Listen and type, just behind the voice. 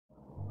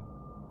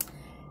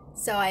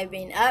So I've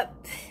been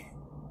up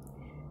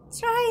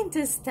trying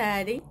to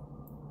study,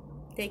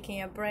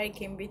 taking a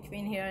break in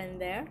between here and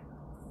there.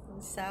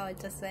 So I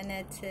just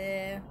wanted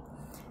to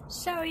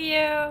show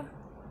you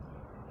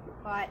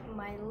what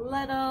my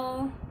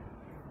little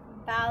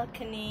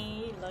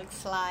balcony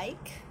looks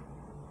like.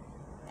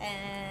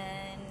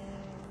 And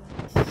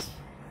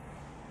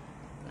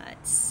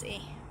let's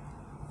see.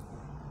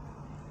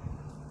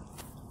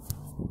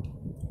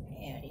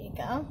 Here you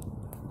go.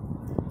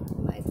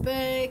 My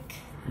book.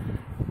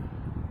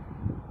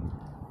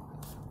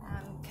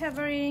 I'm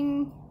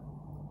covering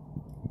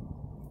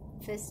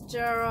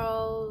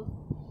Fitzgerald.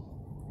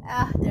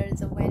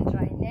 There's a wind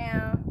right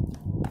now.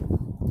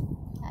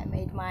 I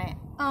made my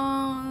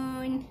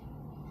own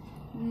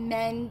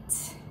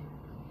mint,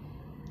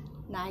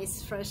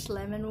 nice fresh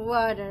lemon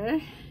water.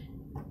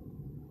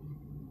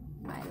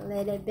 My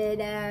little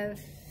bit of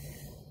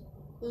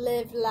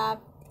live, laugh,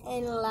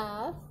 and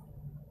love.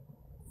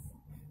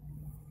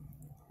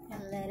 A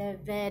little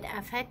bit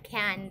of a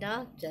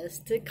candle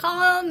just to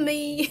calm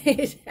me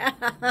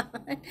down.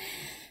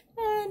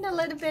 And a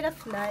little bit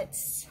of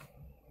nuts.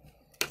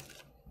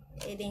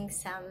 Eating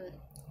some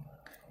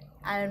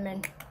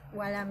almond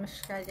while I'm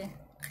studying.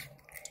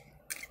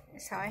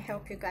 So I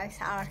hope you guys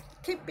are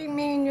keeping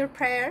me in your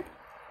prayer.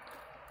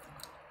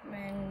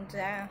 And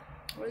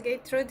we'll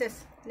get through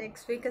this.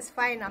 Next week is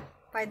final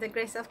by the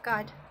grace of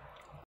God.